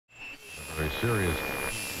serious.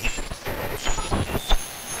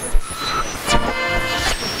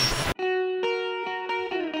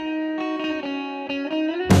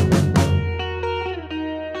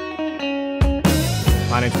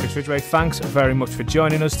 My name's Chris Ridgway, thanks very much for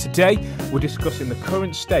joining us. Today we're discussing the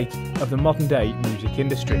current state of the modern day music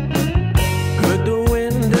industry. Good the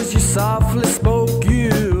wind as you softly spoke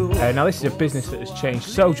you. Now this is a business that has changed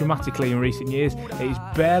so dramatically in recent years, it is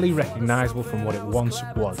barely recognisable from what it once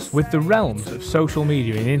was. With the realms of social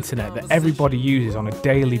media and internet that everybody uses on a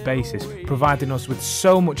daily basis, providing us with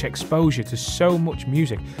so much exposure to so much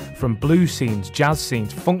music, from blues scenes, jazz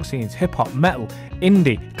scenes, funk scenes, hip-hop, metal,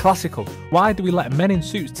 indie, classical, why do we let men in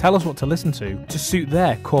suits tell us what to listen to suit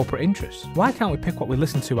their corporate interests? Why can't we pick what we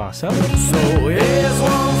listen to ourselves? So here's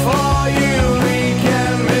one for you,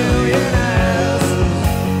 weekend millionaires.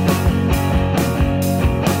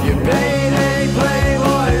 You payday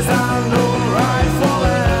playboys and no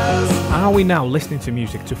riflers. Are we now listening to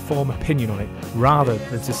music to form opinion on it rather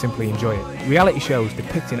than to simply enjoy it? Reality shows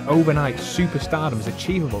depicting overnight superstardom as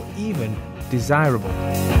achievable, even desirable.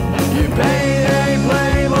 You payday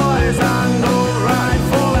playboys and no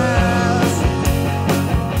riflers.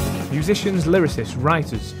 Musicians, lyricists,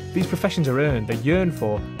 writers, these professions are earned, they're yearned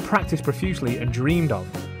for, practiced profusely and dreamed of.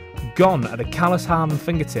 Gone are the callous hardened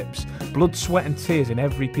fingertips, blood, sweat and tears in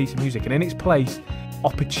every piece of music, and in its place,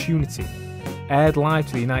 opportunity. Aired live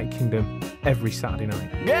to the United Kingdom every Saturday night.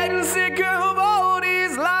 Getting sick of all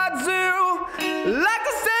these lies too. Like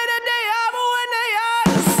to say that they have when they are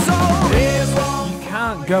so. Here's one. You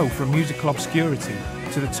can't go from musical obscurity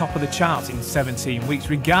to the top of the charts in 17 weeks,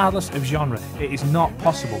 regardless of genre. It is not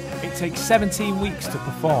possible. It takes 17 weeks to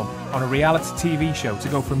perform on a reality TV show to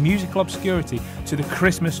go from musical obscurity to the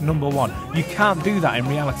Christmas #1. You can't do that in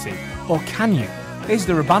reality. Or can you? Is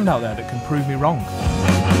there a band out there that can prove me wrong?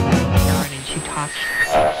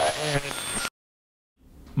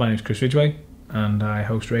 My name's Chris Ridgway and I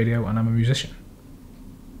host radio and I'm a musician.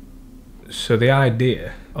 So the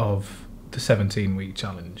idea of the 17-week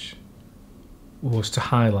challenge was to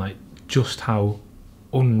highlight just how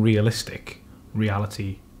unrealistic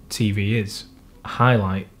reality TV is.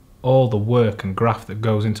 Highlight all the work and graft that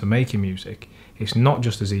goes into making music. It's not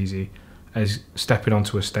just as easy as stepping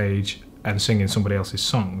onto a stage and singing somebody else's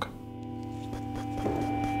song.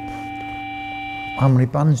 How many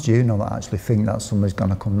bands do you know that actually think that somebody's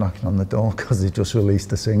going to come knocking on the door because they've just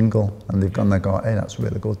released a single and they've gone there and go, hey, that's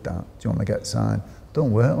really good, that. Do you want to get signed?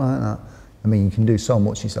 Don't work like that. I mean, you can do so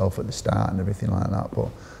much yourself at the start and everything like that, but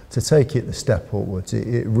to take it the step upwards,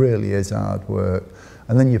 it really is hard work.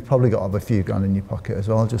 And then you've probably got to have a few grand in your pocket as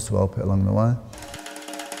well, just to help it along the way.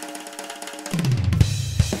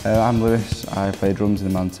 I'm Lewis, I play drums in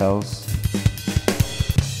the Mantells.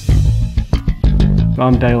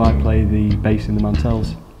 I'm Dale, I play the bass in the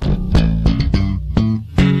Mantells.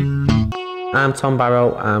 I'm Tom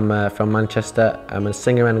Barrow, I'm from Manchester. I'm a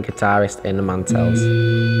singer and a guitarist in the Mantells.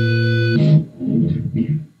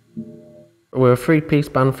 We're a three-piece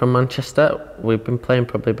band from Manchester. We've been playing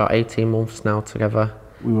probably about 18 months now together.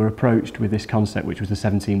 We were approached with this concept, which was the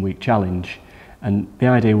 17-week challenge. And the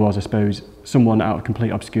idea was, I suppose, someone out of complete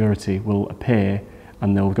obscurity will appear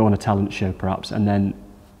and they'll go on a talent show perhaps, and then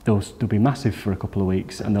they'll be massive for a couple of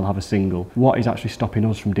weeks and they'll have a single. What is actually stopping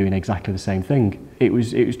us from doing exactly the same thing? It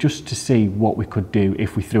was just to see what we could do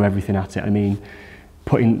if we threw everything at it. I mean,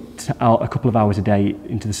 putting out a couple of hours a day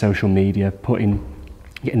into the social media,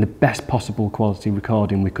 getting the best possible quality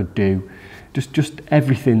recording we could do, just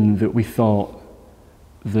everything that we thought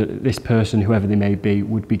that this person, whoever they may be,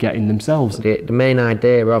 would be getting themselves. The main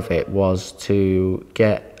idea of it was to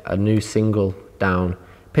get a new single down,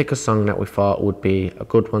 pick a song that we thought would be a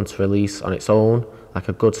good one to release on its own, like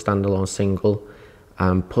a good standalone single,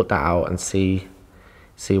 and put that out and see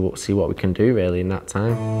what we can do really in that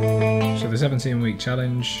time. So the 17-week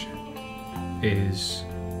challenge is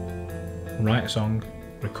write a song,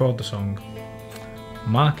 record the song,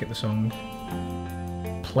 market the song,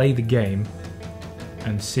 play the game,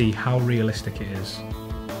 and see how realistic it is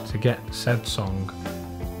to get said song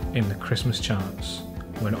in the Christmas charts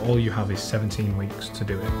when all you have is 17 weeks to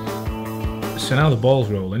do it. So now the ball's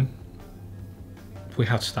rolling, we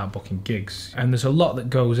have to start booking gigs. And there's a lot that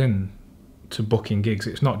goes in to booking gigs.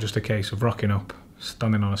 It's not just a case of rocking up,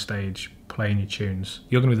 standing on a stage, playing your tunes.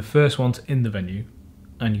 You're going to be the first ones in the venue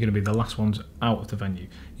and you're going to be the last ones out of the venue.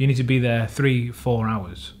 You need to be there 3-4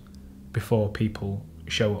 hours before people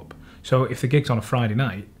show up. So if the gig's on a Friday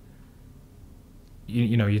night,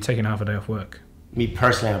 you know, you're taking half a day off work. Me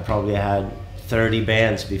personally, I probably had 30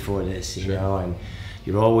 bands before this, you know, and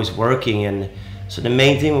you're always working. And so the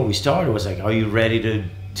main thing when we started was like, are you ready to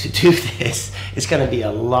to do this, it's going to be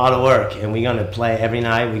a lot of work, and we're going to play every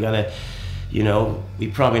night. We're going to, you know,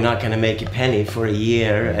 we're probably not going to make a penny for a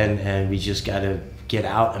year, and we just got to get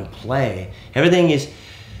out and play. Everything is,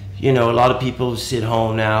 you know, a lot of people sit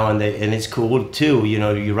home now, and it's cool too. You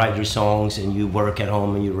know, you write your songs and you work at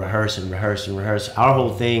home and you rehearse and rehearse and rehearse. Our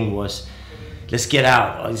whole thing was, let's get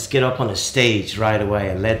out, let's get up on a stage right away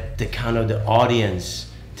and let the kind of the audience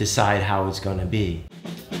decide how it's going to be.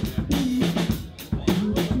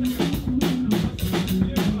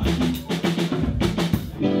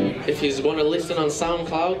 If you want to listen on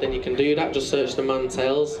SoundCloud, then you can do that. Just search the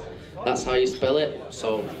Mantells. That's how you spell it.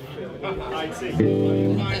 So.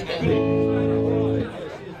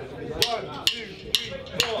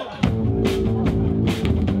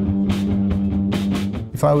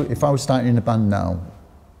 If I was starting in a band now,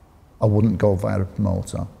 I wouldn't go via a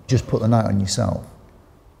promoter. Just put the night on yourself.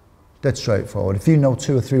 Dead straightforward. If you know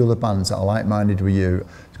 2 or 3 other bands that are like-minded with you,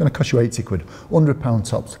 it's going to cost you 80 quid, £100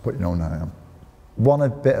 tops to put your own night on. One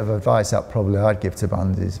bit of advice that probably I'd give to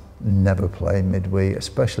bands is never play midweek,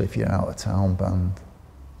 especially if you're an out-of-town band.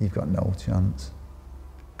 You've got no chance.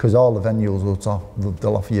 Because all the venues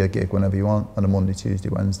they'll offer you a gig whenever you want on a Monday, Tuesday,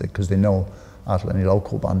 Wednesday, because they know hardly any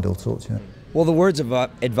local band will touch you. Well, the words of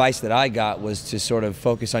advice that I got was to sort of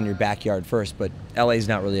focus on your backyard first, but LA is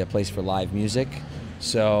not really a place for live music.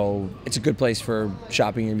 So it's a good place for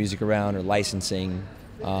shopping your music around or licensing,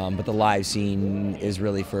 but the live scene is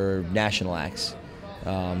really for national acts.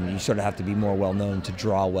 You sort of have to be more well-known to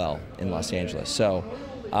draw well in Los Angeles. So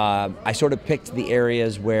I sort of picked the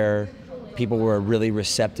areas where people were really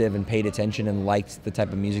receptive and paid attention and liked the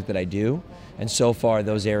type of music that I do. And so far,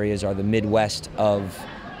 those areas are the Midwest of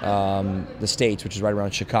the States, which is right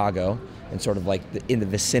around Chicago, and sort of like in the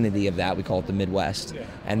vicinity of that, we call it the Midwest,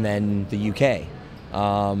 and then the UK.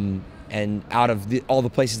 And out of all the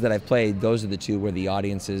places that I've played, those are the 2 where the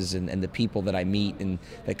audiences and the people that I meet and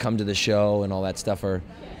that come to the show and all that stuff are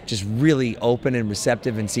just really open and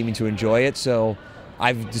receptive and seeming to enjoy it. So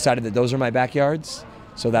I've decided that those are my backyards.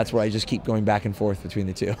 So that's where I just keep going back and forth between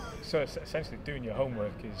the 2. So essentially doing your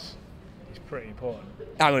homework is pretty important.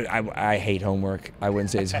 I hate homework. I wouldn't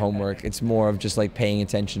say it's homework. It's more of just like paying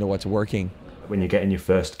attention to what's working. When you're getting your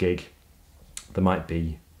first gig, there might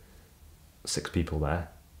be 6 people there.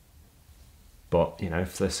 But, you know,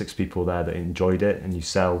 if there's 6 people there that enjoyed it and you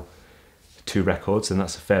sell 2 records, then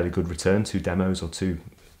that's a fairly good return, 2 demos or 2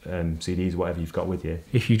 CDs, whatever you've got with you.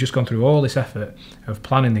 If you've just gone through all this effort of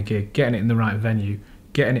planning the gig, getting it in the right venue,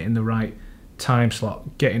 getting it in the right time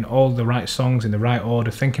slot, getting all the right songs in the right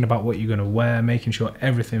order, thinking about what you're going to wear, making sure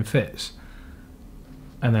everything fits,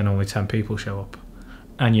 and then only 10 people show up,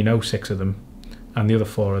 and you know 6 of them, and the other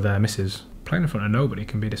 4 are their misses, playing in front of nobody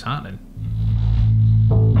can be disheartening.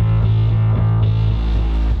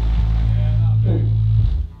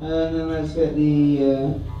 And then let's get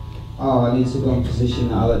the, oh, I need to go in position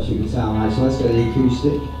that electric guitar, right, so let's get the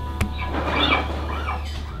acoustic.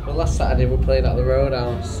 Well, last Saturday we played at the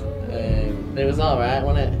Roadhouse. It was alright,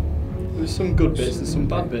 wasn't it? There was some good bits and some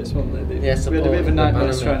bad bits, weren't there? Yeah, we had a bit of a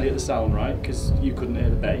nightmare trying to get the sound right because you couldn't hear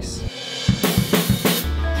the bass.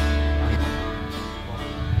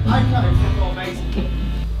 I can't fuck all bass.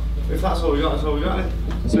 If that's all we got, that's all we got.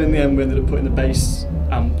 So in the end we ended up putting the bass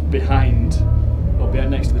amp behind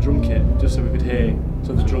next to the drum kit, just so we could hear,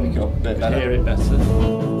 so the drum could hear it better.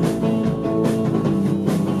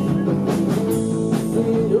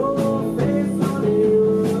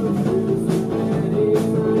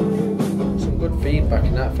 Some good feedback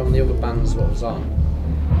in that from the other bands what was on,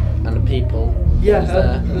 and the people. Yeah,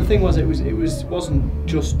 the thing was, it wasn't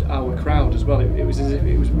just our crowd as well. It was as if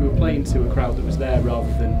we were playing to a crowd that was there, rather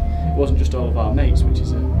than it wasn't just all of our mates, which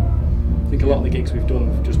is I think a lot of the gigs we've done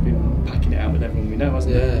have just been packing it out with everyone we know,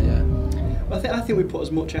 hasn't it? Yeah. I think we put as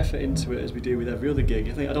much effort into it as we do with every other gig.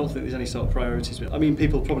 I don't think there's any sort of priorities. I mean,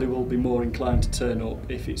 people probably will be more inclined to turn up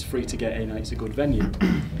if it's free to get in and it's a good venue.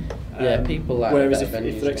 Yeah, people like. Whereas if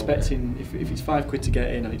they're expecting, if it's £5 to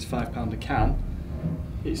get in and it's £5 a can,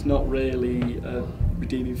 it's not really a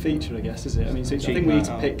redeeming feature, I guess, is it? I mean, so I think we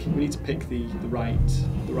need to pick the right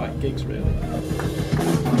gigs, really.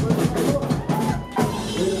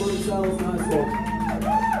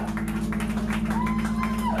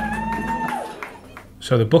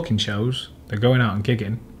 So they're booking shows, they're going out and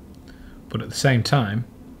gigging, but at the same time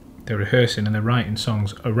they're rehearsing and they're writing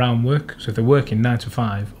songs around work. So if they're working 9 to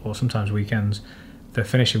 5 or sometimes weekends, they're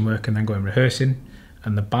finishing work and then going rehearsing,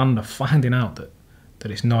 and the band are finding out that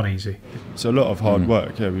it's not easy. It's a lot of hard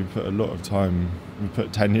work. Yeah, we put a lot of time. We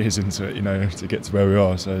put 10 years into it, you know, to get to where we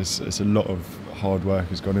are. So it's a lot of hard work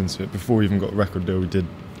has gone into it. Before we even got a record deal, we did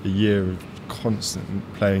a year of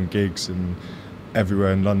constant playing gigs and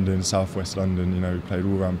everywhere in London, southwest London. You know, we played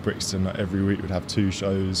all around Brixton. Like every week we'd have 2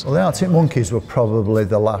 shows. Well, the Arctic Monkeys were probably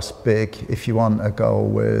the last big, if you want to go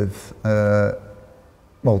with,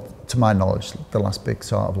 well, to my knowledge, the last big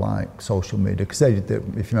sort of like social media, because they did it,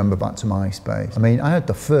 if you remember back to MySpace. I mean, I had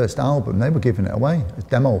the first album, they were giving it away, a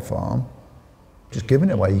demo form, just giving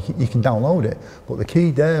it away, you can download it. But the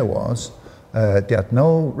key there was, they had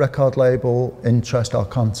no record label interest or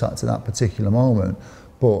contact at that particular moment,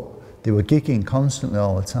 but they were gigging constantly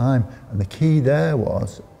all the time. And the key there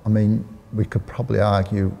was, I mean, we could probably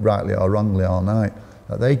argue rightly or wrongly all night,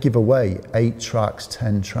 that they give away 8 tracks,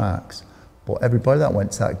 10 tracks, but everybody that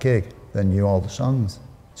went to that gig, they knew all the songs.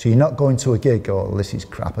 So you're not going to a gig, oh, this is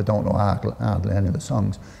crap, I don't know hardly any of the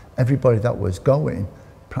songs. Everybody that was going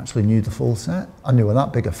practically knew the full set. I knew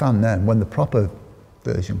that big a fan then. When the proper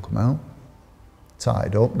version come out,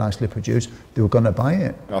 tied up, nicely produced, they were going to buy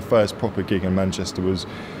it. Our first proper gig in Manchester was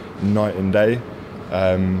night and day,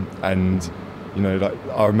 and you know, like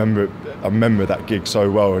I remember that gig so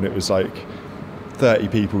well, and it was like 30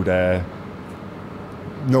 people there.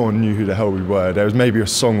 No one knew who the hell we were. There was maybe a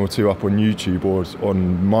song or 2 up on YouTube or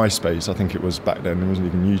on MySpace, I think it was back then. It wasn't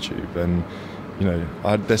even YouTube, and you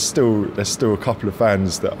know, there's still a couple of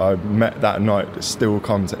fans that I met that night that still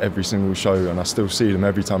come to every single show, and I still see them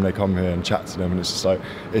every time they come here and chat to them, and it's just like,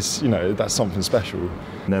 it's, you know, that's something special.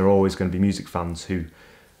 And there are always going to be music fans who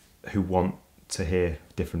want to hear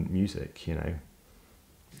different music, you know.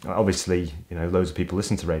 Obviously, you know, loads of people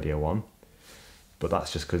listen to Radio 1, but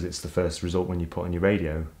that's just because it's the first result when you put on your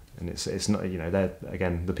radio. And it's not, you know, they're,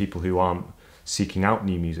 again, the people who aren't seeking out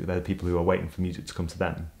new music, they're the people who are waiting for music to come to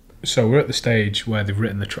them. So we're at the stage where they've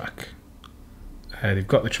written the track. They've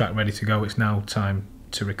got the track ready to go, it's now time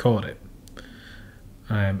to record it.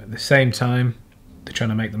 At the same time, they're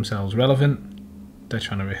trying to make themselves relevant, they're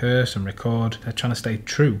trying to rehearse and record, they're trying to stay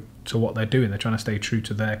true to what they're doing, they're trying to stay true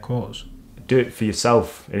to their cause. Do it for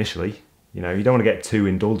yourself initially, you know, you don't want to get too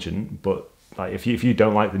indulgent, but like if you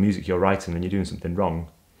don't like the music you're writing, then you're doing something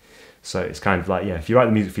wrong. So it's kind of like, yeah, if you write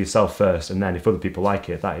the music for yourself first, and then if other people like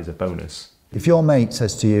it, that is a bonus. If your mate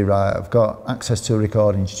says to you, right, I've got access to a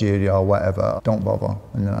recording studio or whatever, don't bother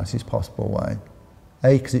in the nicest possible way.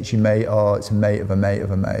 A, because it's your mate, or it's a mate of a mate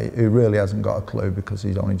of a mate who really hasn't got a clue because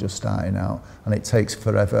he's only just starting out, and it takes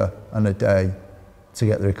forever and a day to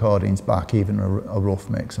get the recordings back, even a rough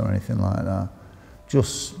mix or anything like that.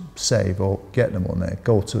 Just save up, get the money,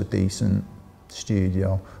 go to a decent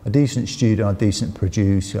studio, a decent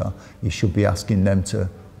producer. You should be asking them to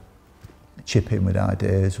chip in with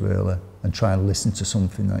ideas, really, and try and listen to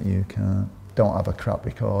something that you can't. Don't have a crap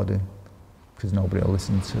recording, because nobody will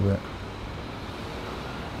listen to it.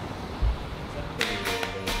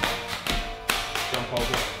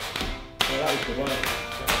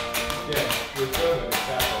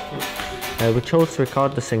 We chose to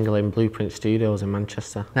record the single in Blueprint Studios in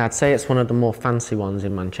Manchester. Now, I'd say it's one of the more fancy ones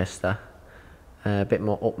in Manchester, a bit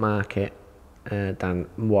more upmarket than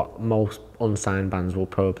what most unsigned bands will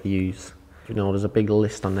probably use. You know, there's a big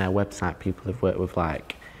list on their website, people have worked with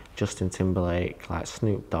like Justin Timberlake, like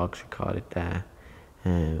Snoop Dogg's recorded there,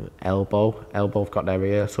 Elbow have got their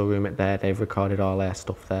rehearsal room at there, they've recorded all their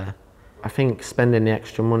stuff there. I think spending the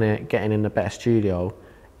extra money, getting in the better studio,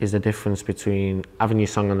 is the difference between having your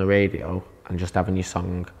song on the radio and just having your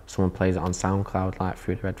song, someone plays it on SoundCloud like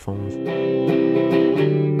through their headphones.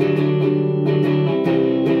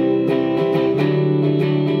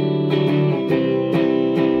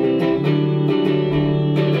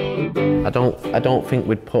 I don't think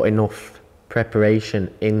we'd put enough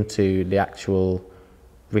preparation into the actual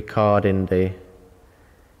recording,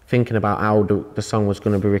 thinking about how the song was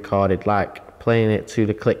going to be recorded, like playing it to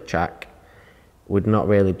the click track. We'd not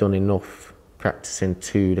really done enough practicing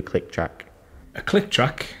to the click track. A click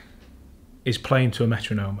track is playing to a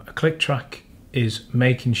metronome. A click track is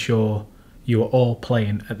making sure you are all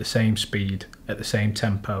playing at the same speed, at the same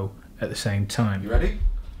tempo, at the same time. You ready?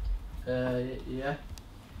 Yeah.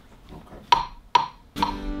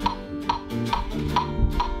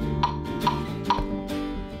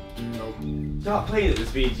 Start playing at the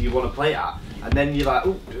speed you want to play at, and then you're like,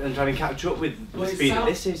 oh, and trying to catch up with the speed that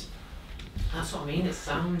this is. That's what I mean, it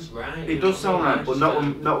sounds right. It does sound right, but not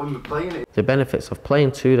when we're playing it. The benefits of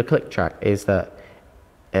playing to the click track is that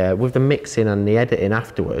with the mixing and the editing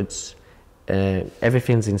afterwards,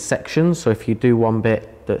 everything's in sections, so if you do one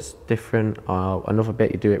bit that's different or another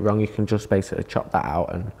bit you do it wrong, you can just basically chop that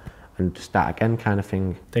out and start again kind of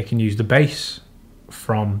thing. They can use the bass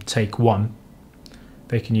from take 1,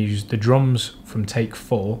 they can use the drums from take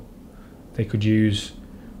 4, they could use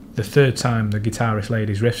the third time the guitarist laid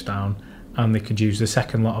his riffs down, and they could use the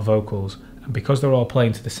second lot of vocals, and because they're all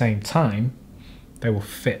playing to the same time, They will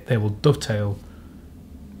fit, they will dovetail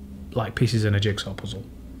like pieces in a jigsaw puzzle.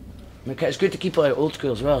 Okay, it's good to keep it like old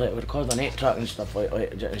school as well, like we record on 8-track and stuff like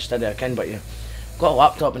instead of a kin, but you've got a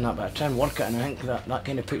laptop and that, but I try and work it, and I think that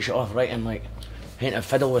kind of puts you off writing like having to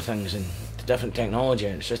fiddle with things and the different technology,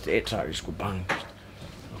 and it's just the 8-track, you just go bang, just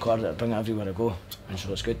record it, bring it everywhere I go, and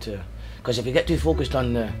so it's good to, because if you get too focused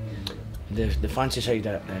on the fancy side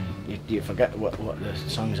of it, then you forget what the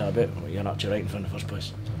songs are about, what you're actually writing for in the first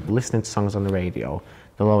place. Listening to songs on the radio,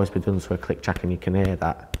 they'll always be done to a click track, and you can hear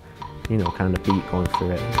that, you know, kind of beat going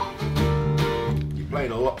through it. You're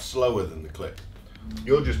playing a lot slower than the click.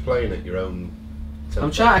 You're just playing at your own tempo.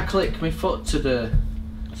 I'm trying to click my foot to the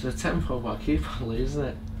tempo, but I keep on losing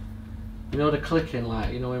it. You know the clicking,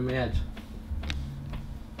 like, you know, in my head.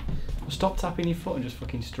 Stop tapping your foot and just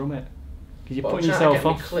fucking strum it. Because you're But putting I'm trying yourself to get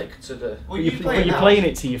off. my click to the... Well, you're playing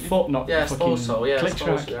it to your foot, not yeah, fucking I suppose so. Yeah, click I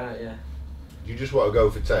suppose track. you're right, yeah. You just want to go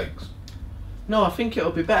for takes? No, I think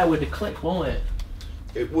it'll be better with the click, won't it?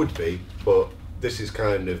 It would be, but this is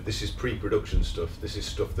pre-production stuff. This is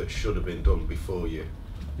stuff that should have been done before you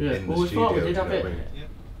in the we studio. thought we did have it. Yeah.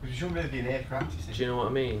 It shouldn't really be an 8-track, you see. Do you know what I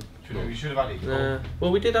mean? We should have had it.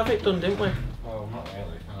 Well, we did have it done, didn't we? Well, not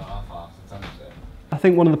really. Half-half. I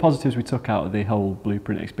think one of the positives we took out of the whole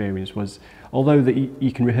Blueprint experience was, although that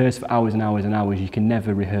you can rehearse for hours and hours and hours, you can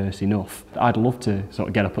never rehearse enough. I'd love to sort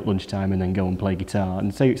of get up at lunchtime and then go and play guitar.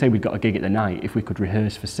 And say we've got a gig at the night, if we could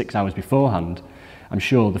rehearse for 6 hours beforehand, I'm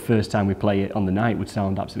sure the first time we play it on the night would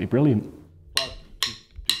sound absolutely brilliant.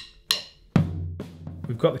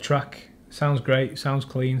 We've got the track, sounds great, sounds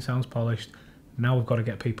clean, sounds polished. Now we've got to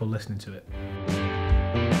get people listening to it.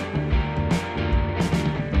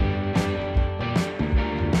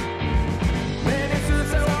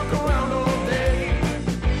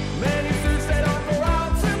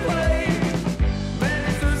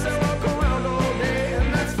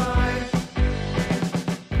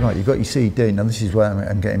 Right, you've got your CD, now this is where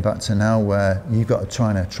I'm getting back to now, where you've got to try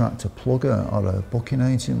and attract a plugger or a booking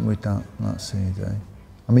agent with that CD.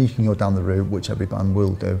 I mean, you can go down the route, which every band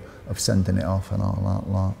will do, of sending it off and all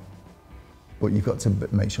that lot. But you've got to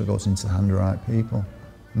make sure it goes into the hand of the right people.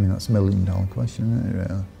 I mean, that's $1 million question, isn't it,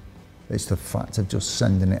 really? It's the fact of just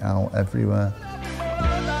sending it out everywhere.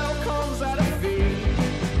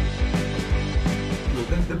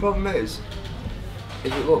 The problem is,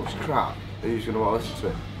 if it looks crap, who's going to want to listen to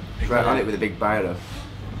it? Right on it with a big banner.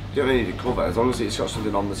 You don't really need a cover, as long as it's got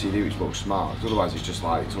something on the CD which looks smart, because otherwise it's just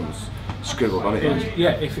like someone's scribbled on it.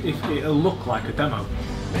 Yeah, if it'll look like a demo.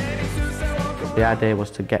 The idea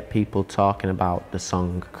was to get people talking about the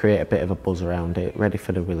song, create a bit of a buzz around it, ready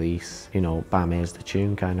for the release, you know, bam, here's the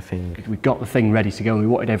tune kind of thing. We got the thing ready to go, and we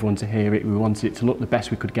wanted everyone to hear it, we wanted it to look the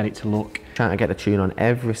best we could get it to look. Trying to get the tune on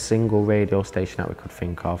every single radio station that we could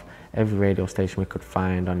think of, every radio station we could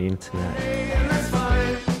find on the internet.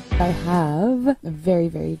 I have a very,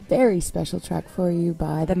 very, very special track for you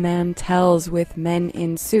by the Mantells with Men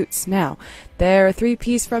in Suits. Now, they're a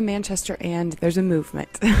three-piece from Manchester, and there's a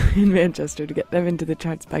movement in Manchester to get them into the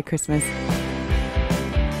charts by Christmas.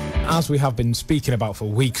 As we have been speaking about for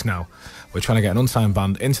weeks now, we're trying to get an unsigned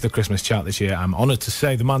band into the Christmas chart this year. I'm honoured to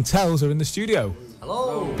say the Mantells are in the studio.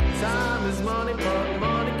 Hello. Time is money, but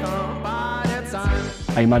money can't buy that time.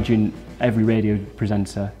 I imagine every radio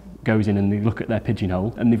presenter goes in and they look at their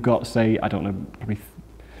pigeonhole and they've got, say, I don't know, probably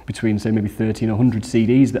between, say, maybe 30 and 100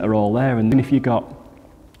 CDs that are all there. And then if you got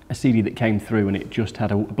a CD that came through and it just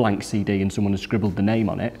had a blank CD and someone had scribbled the name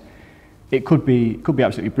on it, it could be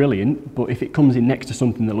absolutely brilliant, but if it comes in next to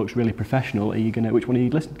something that looks really professional, which one are you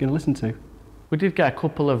going to listen to? We did get a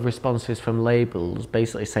couple of responses from labels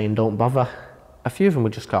basically saying don't bother. A few of them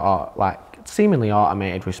we just got like seemingly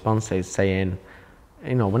automated responses saying,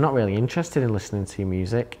 you know, we're not really interested in listening to your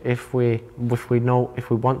music. If we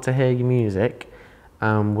want to hear your music,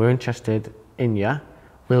 we're interested in you,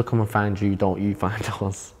 we'll come and find you, don't you find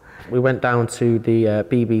us. We went down to the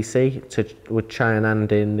BBC with try and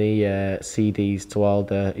hand in the CDs to all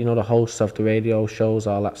the, you know, the hosts of the radio shows,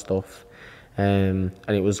 all that stuff. And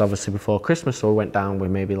it was obviously before Christmas, so we went down with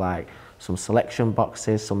maybe like some selection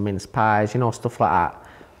boxes, some mince pies, you know, stuff like that.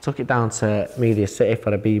 Took it down to Media City for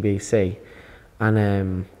the BBC.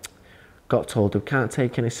 And got told we can't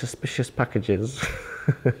take any suspicious packages.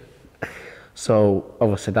 So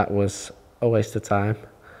obviously that was a waste of time,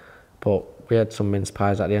 but we had some mince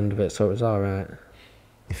pies at the end of it, so it was all right.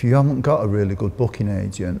 If you haven't got a really good booking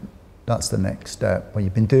agent, that's the next step. When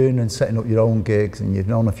you've been doing and setting up your own gigs and you've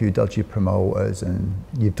known a few dodgy promoters and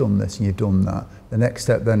you've done this and you've done that, the next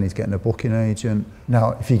step then is getting a booking agent.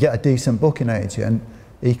 Now, if you get a decent booking agent,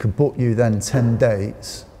 he could book you then 10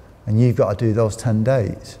 dates and you've got to do those 10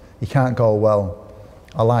 dates. You can't go, well,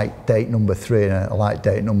 I like date number 3 and I like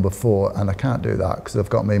date number 4, and I can't do that because I've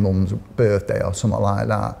got my mum's birthday or something like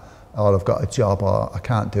that, or I've got a job, or I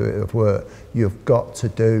can't do it at work. You've got to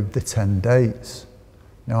do the 10 dates.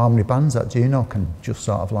 You know, how many bands that do you know can just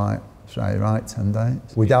sort of like say, right, 10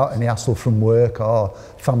 dates, without any hassle from work or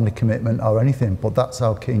family commitment or anything, but that's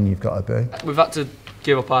how keen you've got to be. We've had to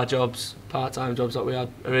give up our jobs, part-time jobs that we had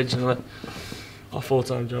originally, or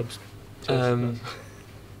full-time jobs.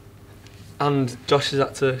 And Josh has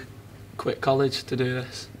had to quit college to do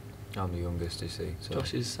this. I'm the youngest, you see. So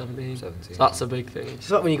Josh is 17. 17. So that's a big thing. It's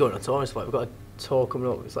like when you go on a tour, it's like we've got a tour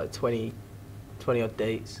coming up, it's like 20 odd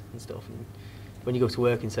dates and stuff. And when you go to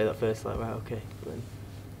work and say that first, like, right, okay. But then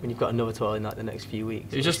when you've got another tour in like the next few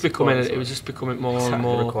weeks. It was just becoming more and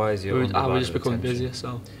more. It requires you. I was just becoming busier,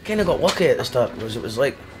 so. Kind of got lucky at the start, because it was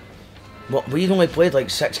like, well, we'd only played like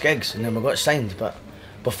 6 gigs and then we got signed, but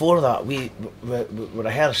before that we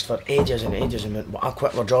rehearsed for ages and ages and I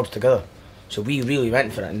quit our jobs together. So we really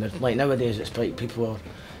went for it, and like nowadays it's like people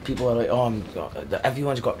are like, oh,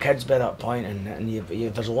 everyone's got kids by that point, and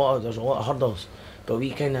there's a lot of hurdles. But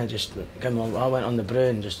we kind of just I went on the brew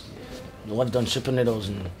and just lived on super noodles,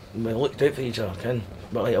 and we looked out for each other.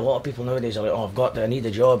 But like a lot of people nowadays are like, oh, I need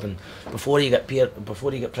a job, and before you get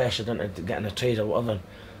pressured into getting a trade or whatever,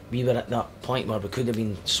 we were at that point where we could have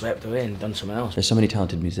been swept away and done something else. There's so many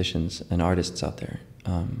talented musicians and artists out there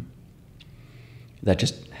that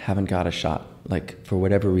just haven't got a shot. Like, for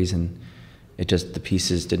whatever reason, the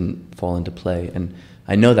pieces didn't fall into play. And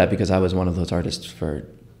I know that because I was one of those artists for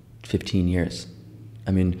 15 years.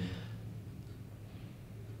 I mean,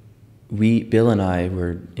 Bill and I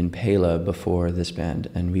were in Pela before this band,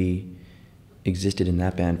 and we existed in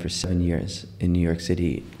that band for 7 years in New York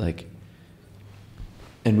City.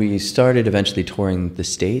 And we started eventually touring the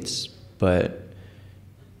States, but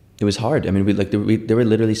it was hard. I mean, there were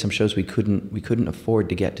literally some shows we couldn't afford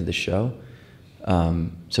to get to the show,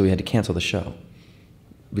 so we had to cancel the show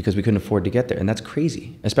because we couldn't afford to get there, and that's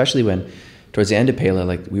crazy. Especially when, towards the end of Pela,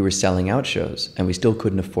 like, we were selling out shows, and we still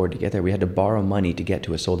couldn't afford to get there. We had to borrow money to get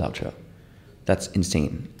to a sold-out show. That's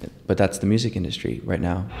insane, but that's the music industry right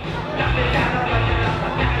now.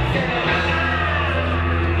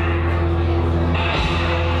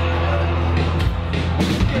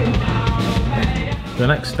 The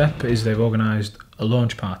next step is they've organised a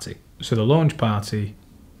launch party. So the launch party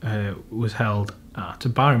was held at a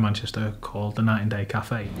bar in Manchester called the Night and Day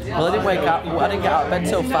Cafe. Well, I didn't get out of bed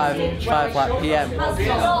till 5 p.m.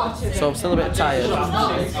 So I'm still a bit tired. But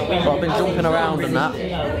I've been jumping around and that,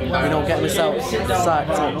 getting myself psyched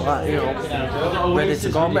up, ready to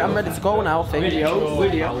go. I'm ready to go now, I think.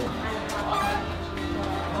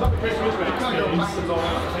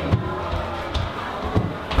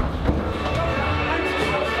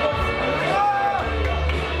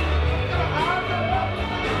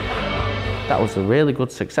 That was a really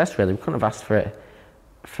good success, really. We couldn't have asked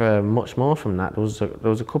for much more from that. There was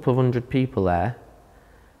a couple of 100 people there,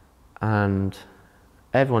 and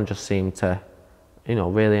everyone just seemed to,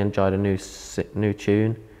 really enjoy the new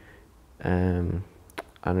tune, and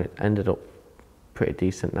it ended up pretty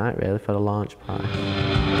decent night, really, for the launch party.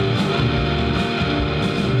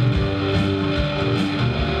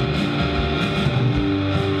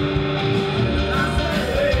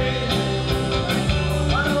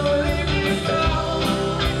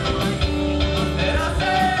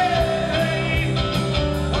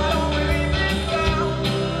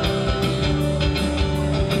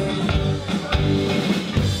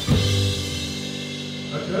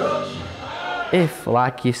 If,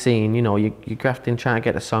 like you're seeing, you're grafting, trying to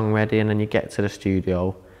get the song ready, and then you get to the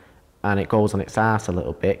studio and it goes on its arse a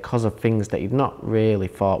little bit because of things that you'd not really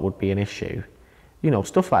thought would be an issue,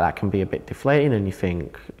 stuff like that can be a bit deflating, and you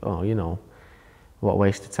think, oh, what a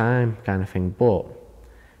waste of time kind of thing. But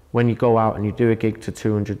when you go out and you do a gig to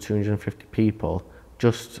 200, 250 people,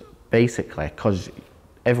 just basically because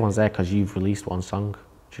everyone's there because you've released one song,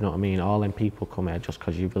 do you know what I mean? All them people come here just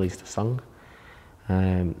because you've released a song.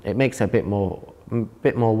 It makes it a bit more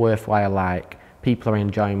worthwhile. Like, people are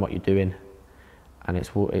enjoying what you're doing, and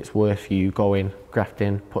it's worth you going,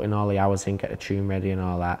 grafting, putting all the hours in, get the tune ready and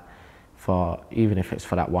all that. For even if it's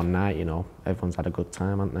for that one night, everyone's had a good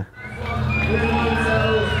time, haven't they?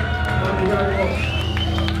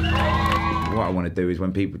 What I want to do is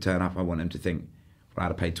when people turn up, I want them to think, well,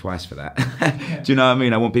 I'd have paid twice for that. Do you know what I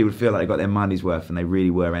mean? I want people to feel like they got their money's worth and they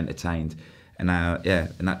really were entertained. And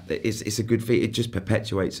it's a good feeling. It just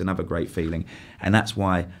perpetuates another great feeling, and that's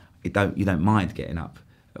why you don't mind getting up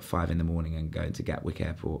at 5 in the morning and going to Gatwick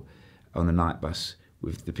Airport on a night bus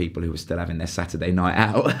with the people who are still having their Saturday night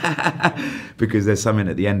out, because there's something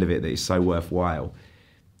at the end of it that is so worthwhile.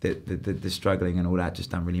 the struggling and all that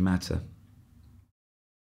just don't really matter.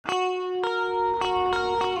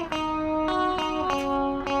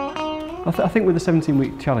 I think with the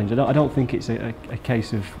 17-week challenge, I don't think it's a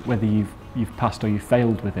case of whether you've passed or you've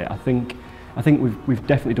failed with it. I think we've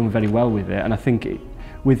definitely done very well with it, and I think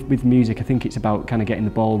with music, I think it's about kind of getting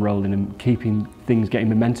the ball rolling and keeping things, getting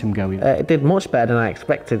momentum going. It did much better than I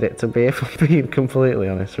expected it to be, if I'm being completely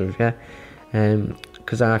honest with you.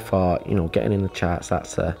 Because I thought, you know, getting in the charts,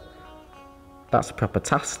 that's a proper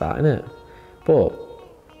task, that, isn't it? But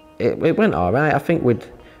it went all right. I think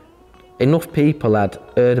enough people had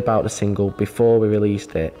heard about the single before we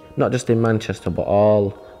released it, not just in Manchester, but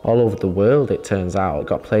all over the world, it turns out. It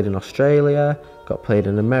got played in Australia, got played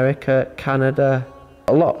in America, Canada,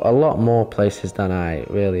 a lot more places than I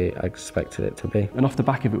really expected it to be. And off the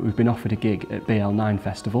back of it, we've been offered a gig at BL9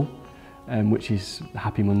 Festival, which is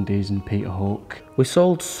Happy Mondays and Peter Hook. We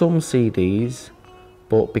sold some CDs,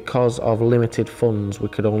 but because of limited funds, we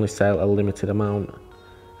could only sell a limited amount,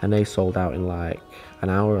 and they sold out in like an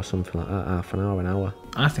hour or something like that, half an hour.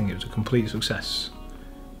 I think it was a complete success,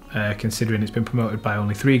 considering it's been promoted by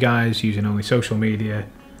only 3 guys, using only social media,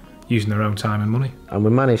 using their own time and money. And we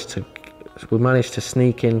managed to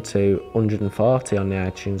sneak into 140 on the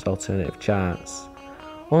iTunes alternative charts.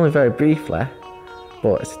 Only very briefly,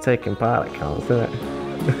 but it's taking part that counts, isn't it?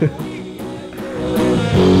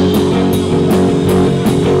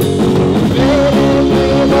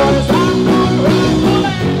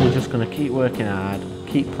 We're just going to keep working hard,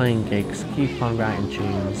 keep playing gigs, keep on writing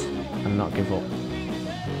tunes and not give up.